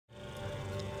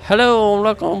Hello and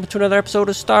welcome to another episode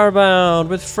of Starbound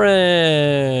with friends.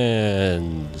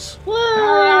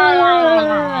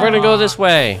 Whoa. We're gonna go this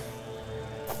way.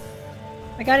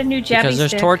 I got a new jabby because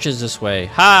there's stick. torches this way.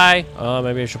 Hi! Oh,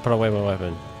 maybe I should put away my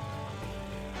weapon.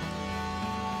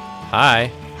 Hi.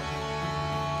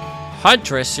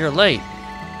 Huntress, you're late.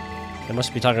 They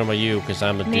must be talking about you because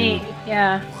I'm a dude.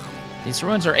 Yeah. These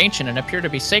ruins are ancient and appear to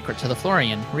be sacred to the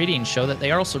Florian. Readings show that they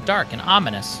are also dark and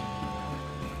ominous.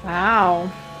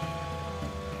 Wow.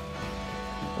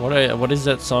 What is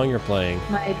that song you're playing?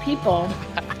 My people.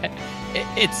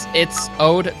 It's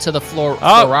ode to the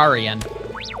Florarian.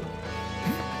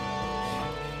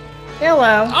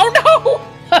 Hello. Oh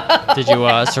no! Did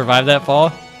you survive that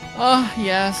fall? Oh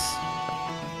yes.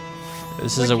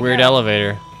 This is a weird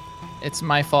elevator. It's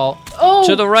my fault. Oh!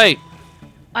 To the right.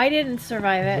 I didn't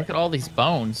survive it. Look at all these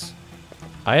bones.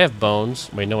 I have bones.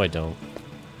 Wait, no I don't.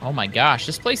 Oh my gosh,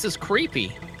 this place is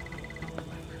creepy.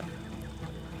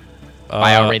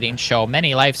 Bio ratings show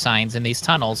many life signs in these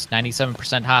tunnels.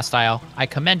 97% hostile. I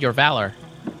commend your valor.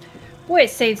 Boy,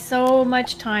 it saves so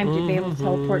much time to be able to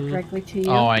teleport directly to you.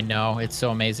 Oh, I know. It's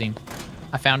so amazing.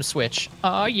 I found a switch.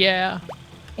 Oh, yeah.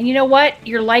 And you know what?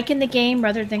 You're liking the game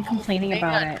rather than complaining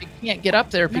about it. I can't get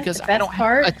up there because I don't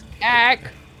have a tag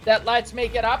that lets me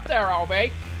get up there,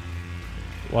 Obi.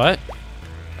 What?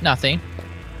 Nothing.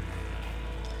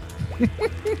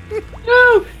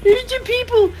 No! It's the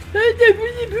people!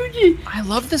 I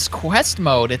love this quest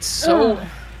mode. It's so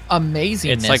amazing.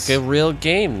 It's like a real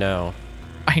game now.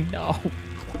 I know.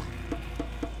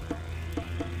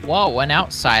 Whoa, an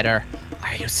outsider.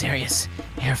 Are you serious?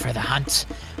 Here for the hunt?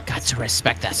 Got to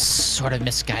respect that sort of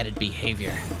misguided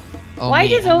behavior. Why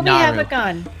does Obi have a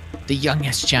gun? The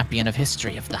youngest champion of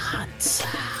history of the hunts.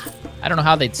 I don't know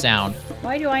how they'd sound.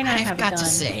 Why do I not have a gun? I've got to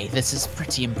say, this is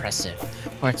pretty impressive.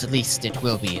 Or at least it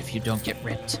will be if you don't get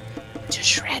ripped to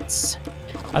shreds.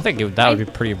 I think that would be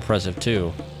pretty impressive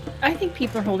too. I think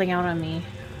people are holding out on me.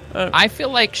 I feel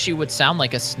like she would sound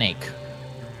like a snake.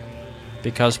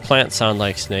 Because plants sound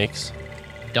like snakes.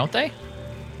 Don't they?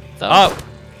 Oh!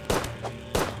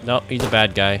 No, he's a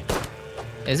bad guy.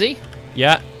 Is he?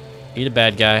 Yeah, he's a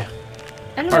bad guy.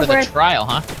 I don't Part know of where the trial,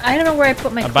 huh? I don't know where I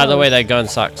put my By the way, that gun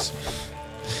sucks.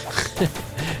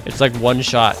 It's like one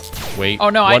shot. Wait. Oh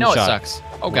no, I know shot. it sucks.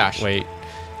 Oh gosh. Wait.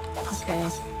 Okay.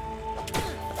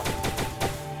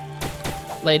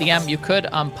 LadyM, you could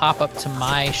pop up to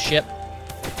my ship.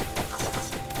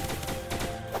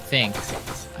 Think.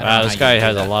 Wow, this guy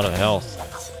has a lot of health.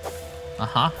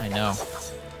 I know.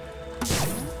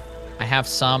 I have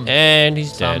some. And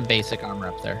he's some dead. basic armor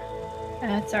up there.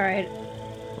 That's all right.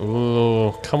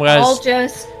 Ooh, come guys. I'll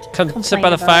just come sit by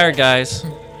the fire, guys.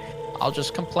 I'll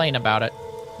just complain about it.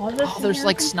 Oh, there's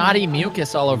like snotty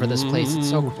mucus all over this place.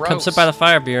 It's so gross. Come sit by the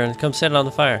fire, bRanN. Come sit on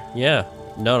the fire. Yeah.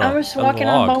 No. I'm just walking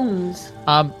on bones.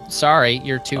 Sorry,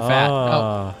 you're too fat.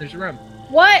 Ah. Oh, there's room.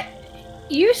 What?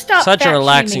 You stop. Such a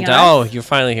relaxing time. Oh, you're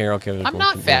finally here. Okay. I'm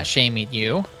not fat shaming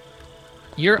you.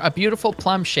 You're a beautiful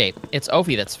plum shape. It's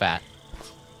Ovi that's fat.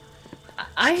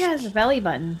 I has a belly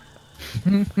button.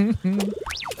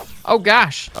 Oh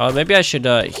gosh. Maybe I should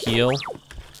heal.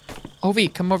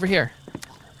 Ovi, come over here.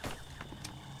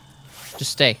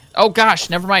 Just stay. Oh gosh,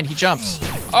 never mind. He jumps.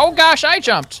 Oh gosh, I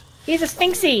jumped. He's a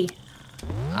sphinxy.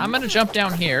 I'm gonna jump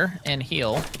down here and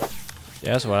heal.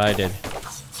 Yeah, that's what I did.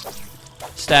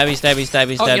 Stabby, stabby,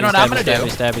 stabby, stabby, you know what stabby, I'm gonna stabby, do?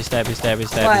 stabby, stabby, stabby,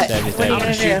 stabby, What? stabby, What are you stabby.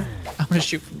 gonna do? I'm gonna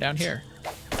shoot from down here.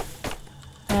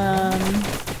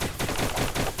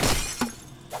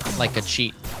 Like a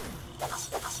cheat.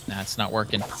 Nah, it's not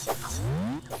working. Can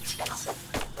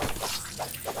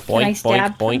I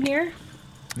stab boink, from boink. here?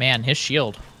 Man, his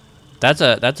shield. That's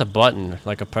a button,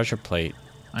 like a pressure plate.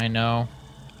 I know.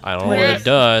 I don't know what it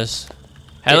does.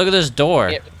 Hey, look at this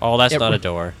door. Oh, that's not a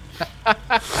door.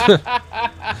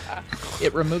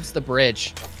 It removes the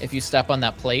bridge. If you step on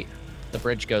that plate, the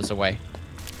bridge goes away.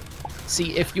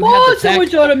 See, if you had the tech,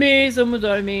 someone's on me! Someone's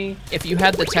on me! if you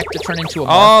had the tech to turn into a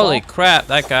Holy morphle, crap,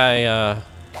 that guy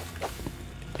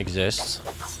exists.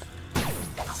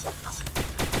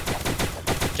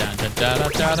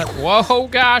 Whoa,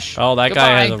 gosh! Oh, that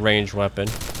guy has a Goodbye. ranged weapon.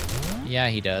 Yeah,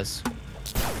 he does.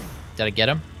 Did I get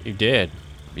him? You did.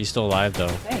 He's still alive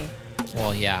though. Hey.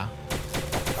 Well, yeah.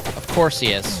 Of course he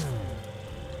is.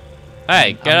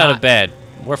 Hey, get out of not- bed.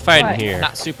 We're fighting What? here.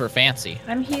 Not super fancy.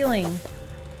 I'm healing.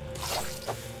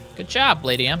 Good job,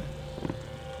 LadyM.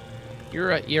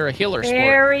 You're a healer sport.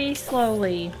 Very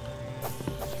slowly.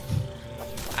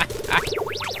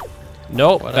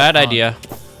 Nope, What a bad punk. idea.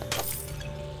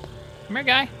 Come here,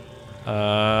 guy.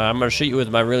 I'm gonna shoot you with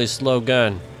my really slow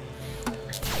gun.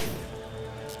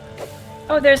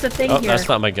 Oh, there's a thing Oh, here. that's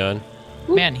not my gun.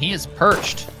 Man, he is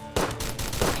perched.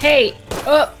 Hey,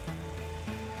 oh!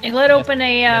 I let open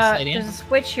a, yes, lady. there's a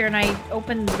switch here and I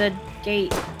opened the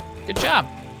gate. Good job.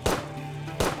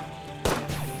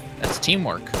 That's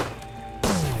teamwork.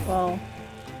 Well,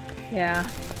 yeah.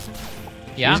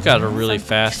 Yeah? He's got a really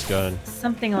fast gun.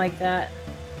 Something like that.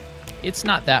 It's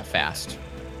not that fast.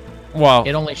 Well,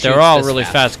 It only they're shoots all this really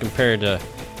fast. fast compared to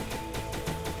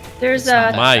There's It's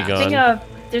not a my thing gun. of,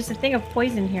 there's a thing of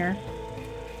poison here.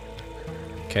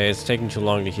 Okay, it's taking too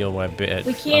long to heal my bit.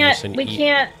 We I'm just can't, gonna we eat.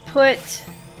 can't put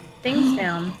things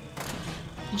down.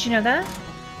 Did you know that?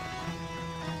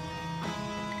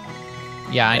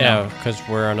 Yeah, I know. Yeah, because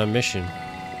we're on a mission.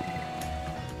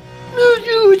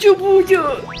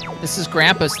 This is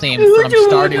Grandpa's theme from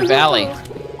Stardew Valley.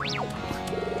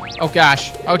 Oh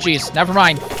gosh. Oh geez. Never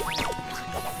mind.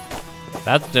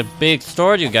 That's the big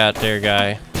sword you got there,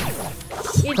 guy.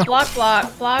 It's block,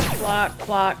 block, block, block,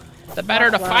 block. The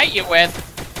better to Block. fight you with.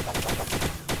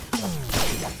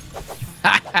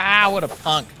 Ha ha! What a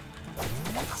punk.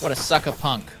 What a sucker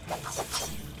punk.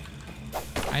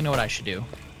 I know what I should do.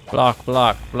 Block,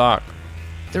 block, block.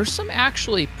 There's some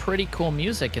actually pretty cool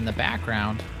music in the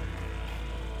background.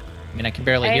 I mean, I can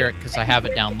barely hear it because I have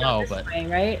it down low, but... Way,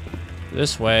 right?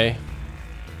 This way.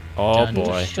 Oh Dun,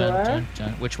 boy. Sure.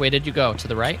 dun. Which way did you go? To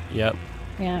the right? Yep.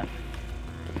 Yeah.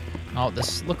 Oh,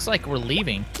 this looks like we're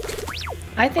leaving.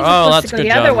 I think Oh, we're that's supposed to go good the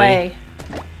job, other Lee. way.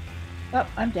 Oh,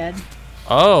 I'm dead.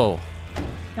 Oh.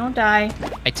 Don't die.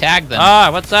 I tagged them. Ah,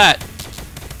 what's that?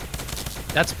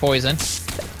 That's poison.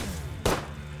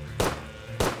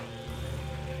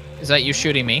 Is that you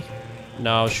shooting me?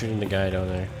 No, I was shooting the guy down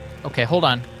there. Okay, hold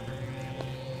on.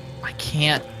 I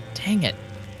can't. Dang it.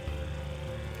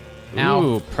 Ow.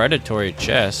 Ooh, predatory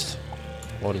chest.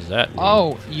 What does that mean?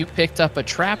 Oh, you picked up a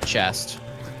trap chest.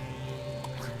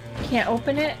 Can't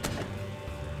open it?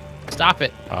 Stop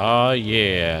it. Oh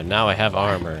yeah, now I have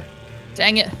armor.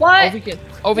 Dang it. What? Ovi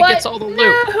What? gets all the loot.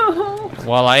 No!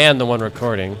 Well, I am the one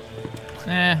recording.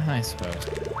 I suppose.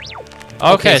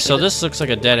 Okay, so so this looks like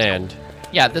a dead end.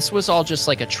 Yeah, this was all just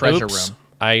like a treasure Oops, room.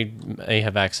 I may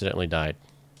have accidentally died.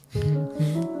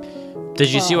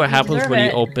 Did you see Well, what you happens deserve when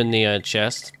you it. open the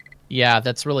chest? Yeah,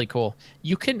 that's really cool.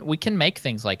 We can make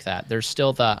things like that. There's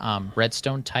still the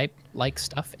redstone type like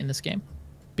stuff in this game.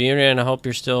 bRanN, I hope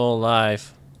you're still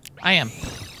alive. I am.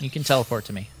 You can teleport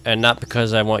to me. And not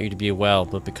because I want you to be well,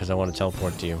 but because I want to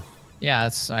teleport to you. Yeah,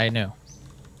 I knew.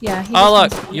 Yeah. He Oh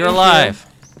just look, wants to you're use alive.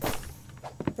 you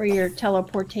For your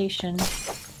teleportation.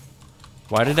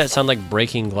 Why did that sound like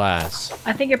breaking glass?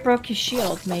 I think it broke his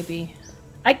shield, maybe.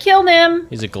 I killed him!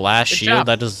 He's a glass Good shield? job.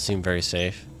 That doesn't seem very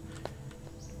safe.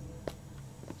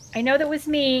 I know that was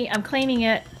me. I'm claiming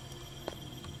it.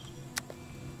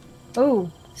 Oh,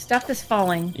 stuff is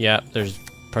falling. Yeah, there's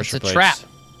pressure It's a plates. trap.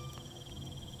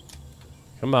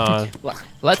 Come on.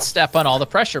 Let's step on all the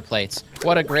pressure plates.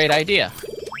 What a great idea.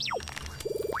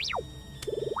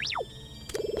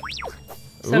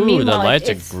 So Ooh, the meanwhile, lights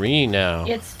are it's- green now.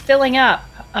 It's filling up.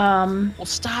 Well,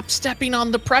 stop stepping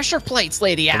on the pressure plates, The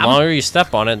LadyM. longer you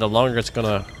step on it, the longer it's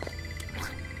gonna...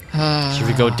 Should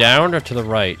we go down or to the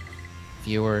right?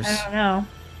 Viewers, I don't know.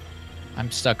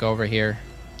 I'm stuck over here.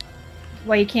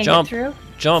 Why you can't Jump. get through?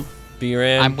 Jump,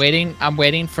 bRanN. I'm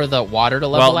waiting for the water to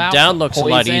level Well, out. down looks a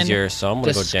lot Poison, easier, so I'm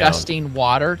gonna go down. disgusting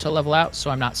water to level out, so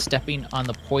I'm not stepping on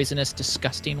the poisonous,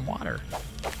 disgusting water.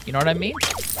 You know what I mean?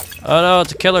 Oh no,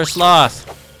 it's a killer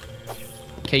sloth.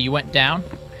 Okay, you went down,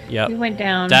 Yep. We went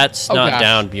down. That's Oh, not gosh.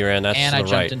 down, bRanN. That's and to I the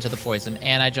jumped right. into the poison,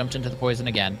 and I jumped into the poison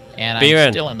again, and I'm bRanN,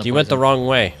 still in the you poison. went the wrong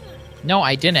way. No,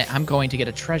 I didn't. I'm going to get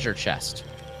a treasure chest.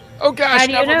 Oh gosh, How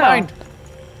do you never know? mind.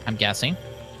 I'm guessing.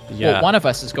 Yeah. Well, one of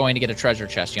us is going to get a treasure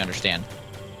chest, you understand?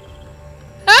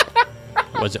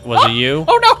 Was it you?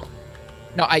 Oh no!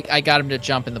 No, I got him to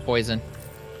jump in the poison.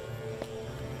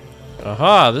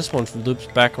 Aha, this one loops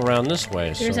back around this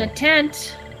way. There's so. a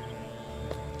tent.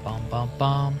 Bum, bum,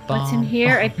 bum, bum. What's in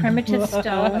here? A primitive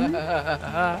stone.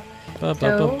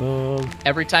 Ba-ba-ba-bum.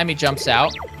 Every time he jumps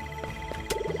out,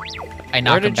 I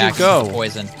knock him did you back go? into the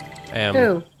poison.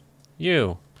 Who?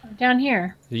 You. Down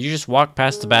here. Did you just walk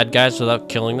past the bad guys without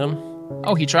killing them?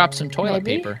 Oh, he dropped some toilet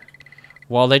Maybe. paper.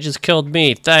 Well, they just killed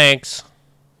me. Thanks.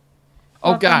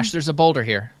 Oh Welcome. gosh, there's a boulder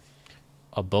here.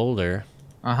 A boulder.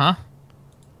 Uh-huh.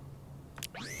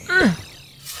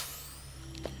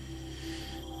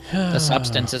 The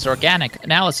substance is organic.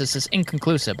 Analysis is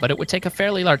inconclusive, but it would take a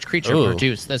fairly large creature Ooh. to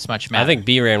produce this much matter. I think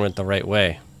bRanN went the right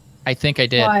way. I think I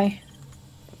did. Why?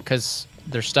 Because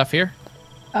there's stuff here.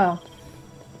 Oh,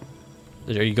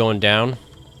 Are you going down?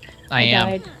 I am.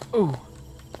 died. Ooh.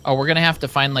 Oh, we're gonna have to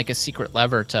find like a secret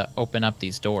lever to open up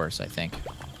these doors, I think.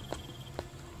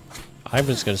 I'm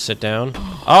just gonna sit down.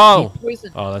 Oh! He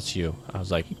poisoned- Oh, that's you. I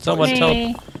was like, someone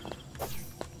Hey.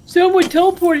 Someone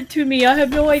teleported to me. I have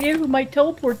no idea who might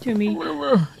teleport to me.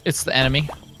 It's the enemy.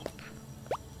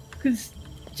 Because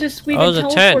just we've Oh, been the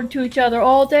tent. teleporting to each other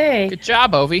all day. Good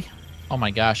job, Ovi. Oh my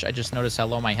gosh, I just noticed how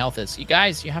low my health is. You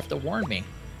guys, you have to warn me.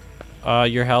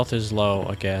 Your health is low,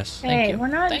 I guess. Thank Hey, you. we're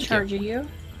not Thank in charge of you.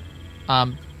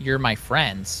 You're my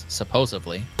friends,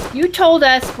 supposedly. You told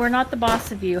us we're not the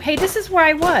boss of you. Hey, this is where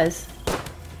I was.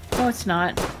 No, it's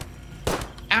not.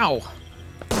 Ow.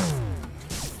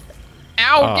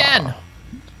 Ow Oh. again.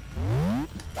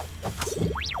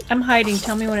 I'm hiding.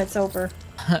 Tell me when it's over.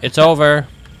 It's over.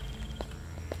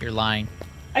 You're lying.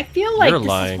 I feel like You're this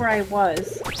lying. is where I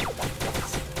was.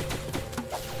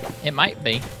 It might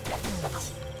be.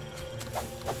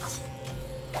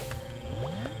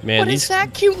 Man, What is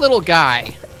that cute little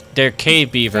guy? they're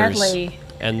cave beavers. Deadly.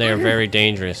 And they're very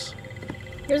dangerous.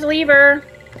 Here's a lever.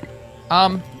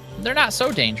 They're not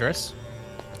so dangerous.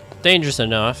 Dangerous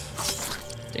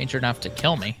enough. Danger enough to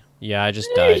kill me. Yeah, I just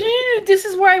died. This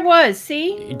is where I was.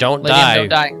 See? Don't LadyM, die. don't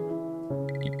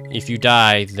die. If you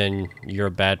die, then you're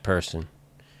a bad person.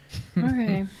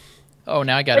 Okay. Oh,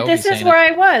 now I got But Ovi this is saying where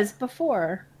it. I was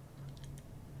before.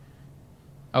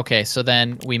 Okay, so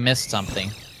then we missed something.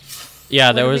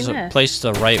 Yeah, there did we was a miss? place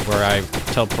to the right where I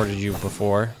teleported you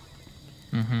before.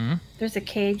 Mm-hmm. There's a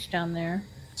cage down there.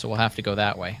 So we'll have to go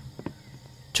that way.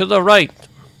 To the right.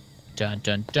 Dun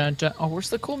dun dun dun. Oh, where's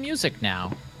the cool music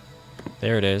now?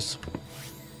 There it is.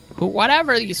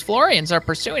 Whatever these Florians are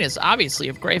pursuing is obviously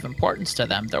of grave importance to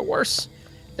them. They're worse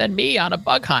than me on a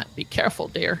bug hunt. Be careful,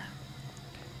 dear.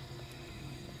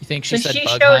 You think she So said she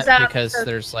bug shows hunt up, because so-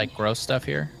 there's like gross stuff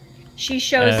here? She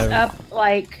shows Um, up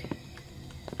like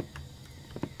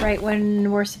right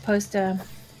when we're supposed to.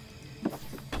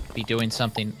 Be doing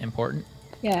something important?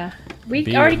 Yeah, we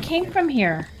Be- already came from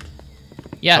here.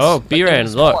 Yes. Oh, but there bRanN,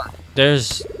 was look. more.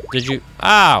 There's... Did you...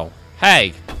 Ow!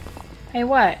 Hey! Hey,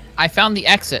 what? I found the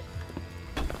exit,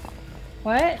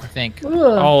 What? I think. Ugh.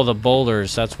 Oh, the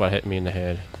boulders. That's what hit me in the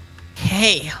head.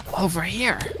 Hey, over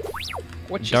here.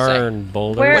 What'd she say? Darn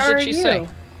boulders. Where What did are she you? say?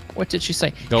 What did she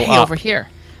say? Go hey, up. over here.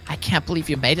 I can't believe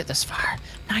you made it this far.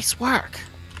 Nice work.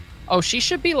 Oh, she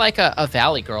should be like a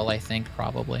valley girl, I think,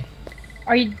 probably.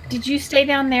 Are you? Did you stay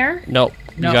down there? Nope.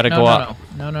 No, you gotta no, go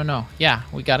no, up. No. Yeah,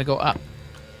 we gotta go up.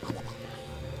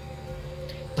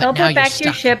 But now Teleport you're back to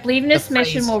your stuck. ship. Leaving The this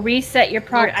mission phrase- will reset your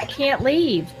progress. I can't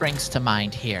leave. Brings to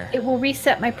mind here. It will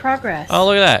reset my progress. Oh,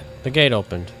 look at that. The gate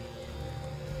opened.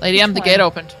 LadyM, the Which gate one?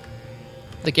 opened.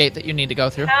 The gate that you need to go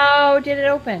through. How did it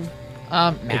open?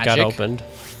 Magic. It got opened.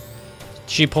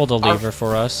 She pulled a lever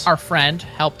for us. Our friend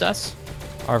helped us.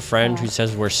 Our friend who Oh.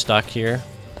 says we're stuck here.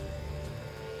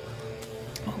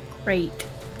 Oh, great.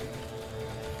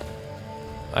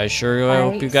 I sure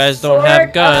hope I you guys don't have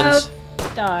sort guns.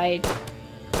 of died.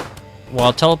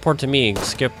 Well, teleport to me.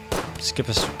 Skip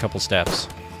couple steps.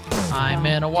 I'm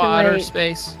in a Too water late.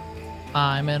 space.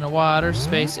 I'm in a water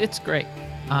space. It's great.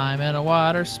 I'm in a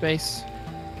water space.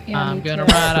 Yeah, I'm me gonna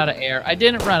too. run out of air. I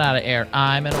didn't run out of air.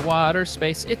 I'm in a water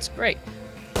space. It's great.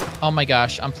 Oh my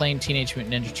gosh, I'm playing Teenage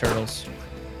Mutant Ninja Turtles.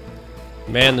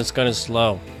 Man, this gun is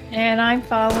slow. And I'm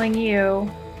following you.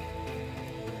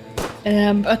 And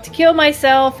I'm about to kill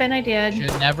myself, and I did. You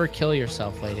should never kill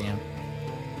yourself, LadyM.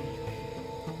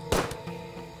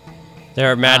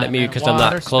 They're mad at I'm me in because I'm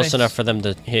water not close space. enough for them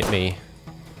to hit me.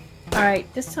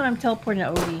 Alright, this time I'm teleporting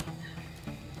to Odie.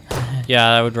 Yeah,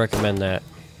 I would recommend that.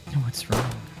 What's wrong?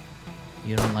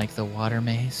 You don't like the water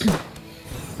maze?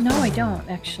 No, I don't,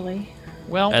 actually.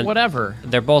 Well, And- whatever.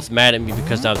 They're both mad at me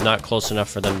because I'm not close enough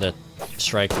for them to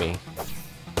strike me.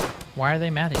 Why are they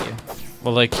mad at you?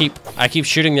 Well, I keep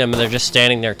shooting them and they're just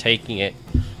standing there taking it.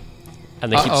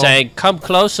 And they keep Uh-oh. saying, "Come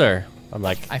closer." I'm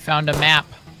like, I found a map.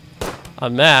 "A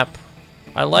map?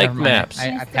 I like Never mind. maps." I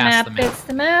It's the passed map, the map. it's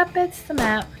the map, it's the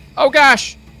map. Oh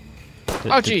gosh!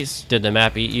 Did- Oh did- jeez. Did the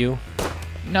map eat you?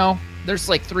 No, there's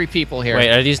like 3 people here. Wait,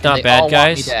 are these and not they bad all want me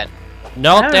guys? dead.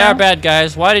 Nope, don't they are know. bad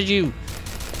guys. Why did you?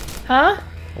 Huh?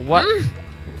 What? Why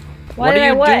What did are I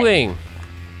you what? doing?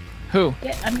 Who?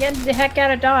 Yeah, I'm getting the heck out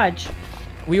of Dodge.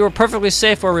 We were perfectly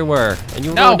safe where we were, and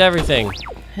you No. ruined everything.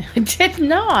 I did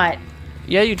not.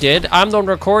 Yeah, you did. I'm the one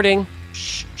recording.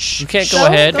 Shh, shh. You can't Go- go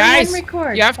ahead. go ahead and Guys,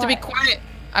 record. you have to be What? quiet.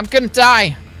 I'm gonna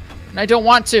die, and I don't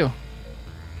want to.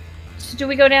 So do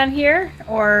we go down here,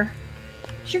 or...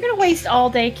 You're gonna waste all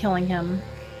day killing him.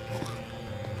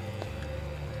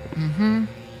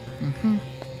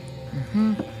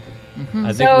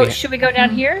 I think So, we. should we go down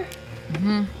here?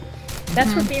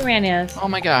 That's where bRanN is. Oh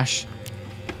my gosh.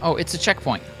 Oh, it's a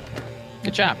checkpoint.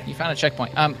 Good job. You found a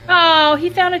checkpoint. Oh, he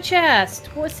found a chest.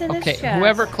 What's in Okay, this chest?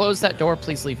 whoever closed that door,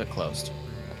 please leave it closed.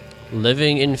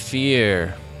 Living in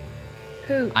fear.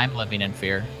 Who? I'm living in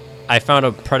fear. I found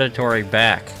a predatory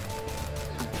back.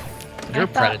 You're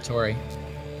thought- predatory.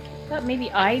 I thought maybe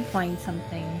I'd find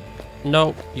something.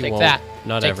 Nope, you Take won't. that.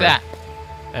 Not Take ever. that.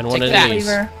 And one Take of that. these.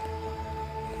 Cleaver.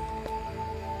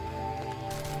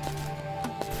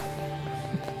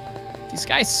 These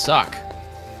guys suck.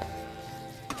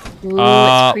 Ooh,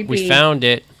 it's creepy. We found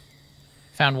it.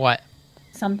 Found what?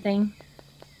 something.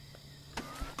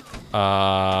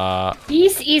 Uh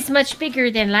This is much bigger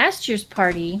than last year's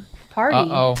party.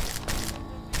 Uh-oh.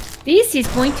 This is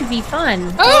going to be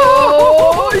fun.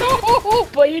 Oh, no!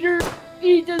 Biter!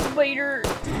 He does biter.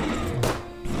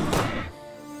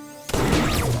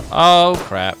 oh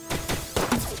crap.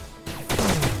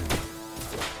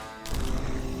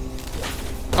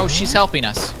 Oh, she's helping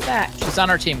us. Back, She's on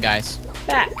our team, guys.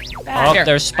 back, Oh, back. Here.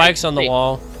 there's spikes on the Hey.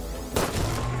 wall.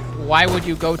 Why would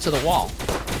you go to the wall?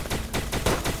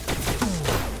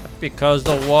 Because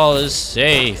the wall is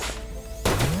safe.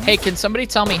 Hey, can somebody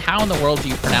tell me how in the world do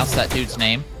you pronounce that dude's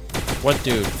name? What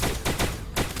dude?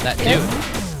 That dude.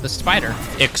 The spider.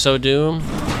 Ixodoom,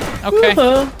 Okay.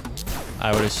 Woohoo.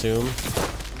 I would assume.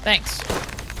 Thanks.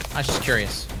 I was just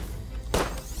curious.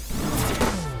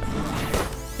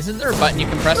 Isn't there a button you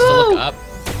can press to Ooh. look up?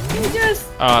 You just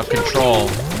Control.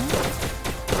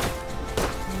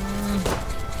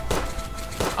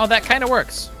 Oh, that kind of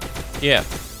works. Yeah.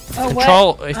 Oh,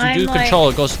 Control. what? If you I'm do like- control,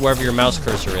 it goes to wherever your mouse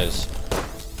cursor is.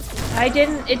 It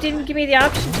didn't give me the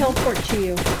option to teleport to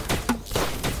you.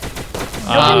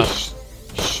 Uh, Nobody's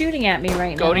shooting at me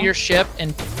right now. Go to your ship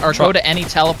or go to any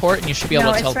teleport, and you should be able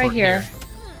No, to it's teleport right here.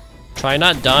 Try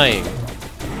not dying.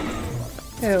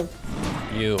 Who?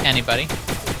 You. Anybody?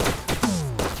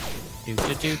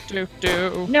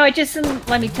 Do. No, it just didn't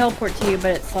let me teleport to you,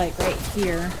 but it's like right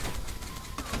here.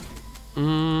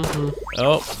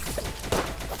 Oh.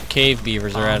 Cave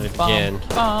beavers are at it again.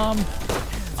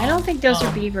 I don't think those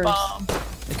are beavers.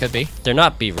 It could be. They're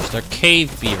not beavers. They're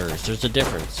cave beavers. There's a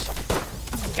difference.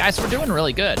 Guys, we're doing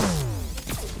really good.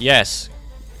 Yes.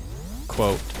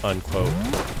 Quote, unquote.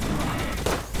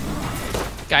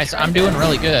 Guys, I'm doing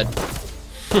really good.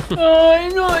 Oh,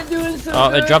 I'm not doing so Oh,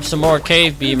 it dropped some more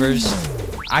cave beavers.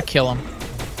 I kill them.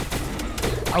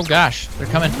 Oh gosh, they're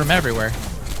coming from everywhere.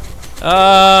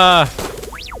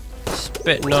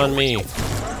 Spitting on me.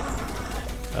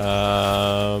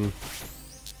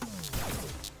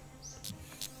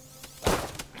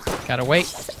 Gotta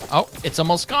wait. Oh, it's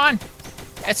almost gone.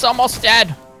 It's almost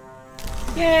dead.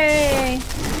 Yay!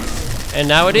 And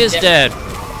now it is dead.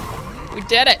 We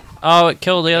did it. Oh, it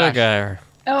killed the other Gosh. guy.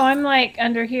 Oh, I'm like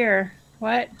under here.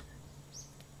 What?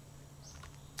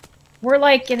 We're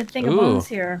like in a thing of Ooh. bones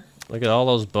here. Look at all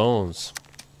those bones.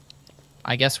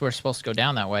 I guess we're supposed to go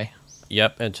down that way.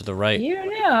 Yep, and to the right. You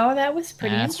know, that was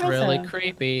pretty That's impressive. really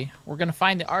creepy. We're gonna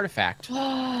find the artifact.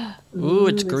 Ooh,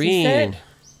 it's is this green. it?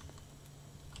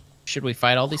 Should we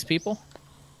fight all these people?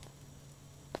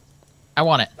 I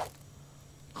want it.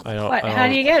 I don't. What? I How do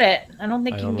don't- you get it? I don't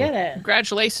think I you don't can know. get it.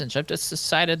 Congratulations! I've just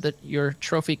decided that your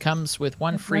trophy comes with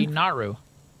one With free one- Naru.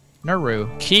 Naru.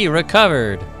 Key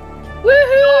recovered.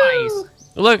 Woohoo! Nice.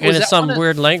 Look, Was and that it's some one of-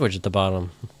 weird language at the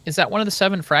bottom. Is that one of the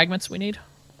 7 fragments we need?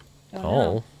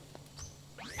 Oh.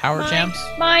 Power gems?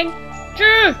 Mine. Drew.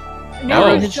 Oh.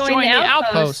 No, It's joined joined the the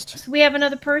outpost. outpost. So we have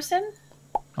another person.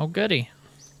 Oh goody.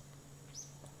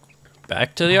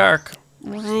 Back to the Ark.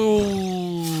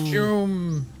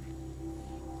 Zoom.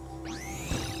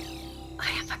 I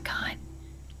have a gun.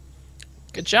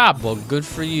 Good job. Well, good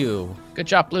for you. Good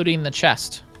job looting the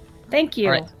chest. Thank you.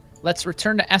 All right. Let's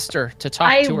return to Esther to talk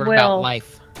I to her about will.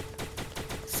 life.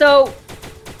 So,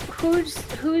 who's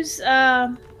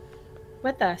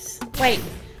with us? Wait.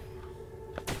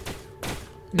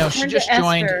 No, she Turn to just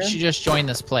joined. Esther. She just joined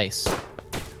this place.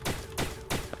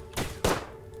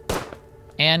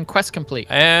 And quest complete.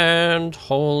 And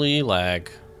holy lag.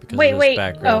 Because Wait, of this wait.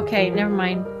 background. Okay, never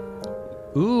mind.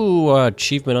 Ooh,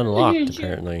 achievement unlocked,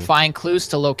 apparently. Find clues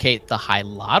to locate the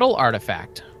Hilotl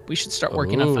artifact. We should start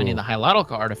working on finding Ooh. the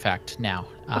Hilotl artifact now.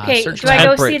 Okay, Search do I go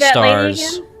temperate see that lady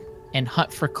stars. again? and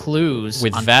hunt for clues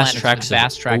With on vast planets tracts with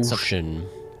vast of tracts ocean. of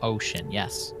ocean.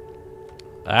 Yes.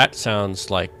 That sounds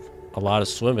like a lot of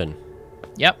swimming.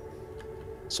 Yep.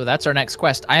 So that's our next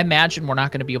quest. I imagine we're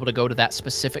not going to be able to go to that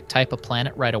specific type of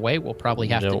planet right away. We'll probably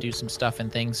have to Nope. do some stuff and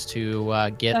things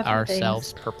to get Stuff and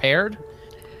ourselves prepared,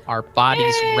 our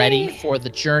bodies ready Yay! for the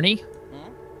journey.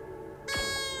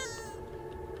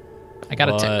 I got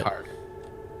a tip What? card.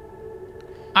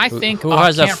 I think Who off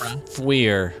has camera. a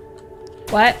fweer?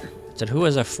 What? I said, who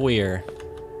has a fweer?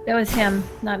 That was him,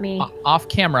 not me. Off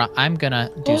camera, I'm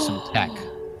gonna do some tech.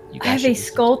 You I have should a do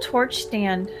some skull torch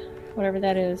stand. Whatever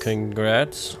that is.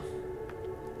 Congrats.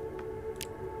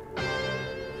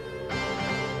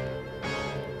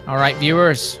 All right,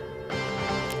 viewers.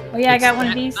 Oh yeah, I It's got one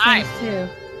of that these time. things too.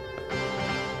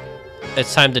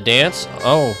 It's time to dance?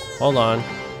 Oh, hold on.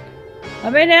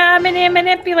 I'm in a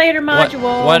manipulator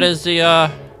module. What is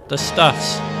the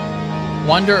stuffs?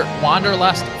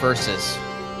 Wanderlust versus.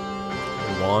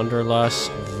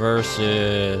 Wanderlust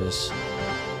versus...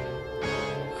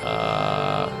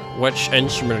 which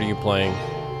instrument are you playing?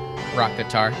 Rock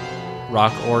guitar.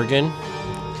 Rock organ?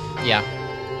 Yeah.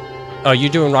 Oh,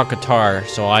 you're doing rock guitar,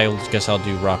 so I guess I'll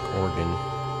do rock organ.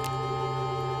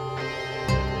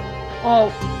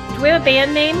 Oh, do we have a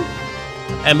band name?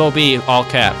 MOB, all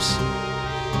caps.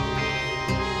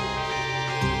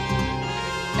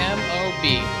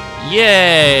 M.O.B.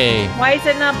 Yay! Why is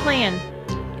it not playing?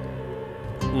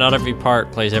 Not every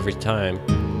part plays every time.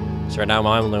 So right now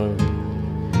I'm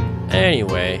alone.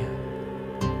 Anyway.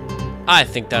 I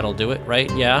think that'll do it, right?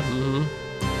 Yeah, mm-hmm.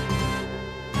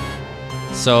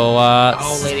 So,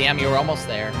 Oh, LadyM, you were almost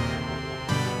there.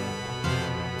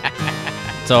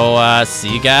 so,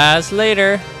 see you guys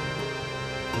later.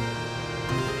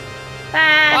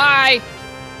 Bye. Bye.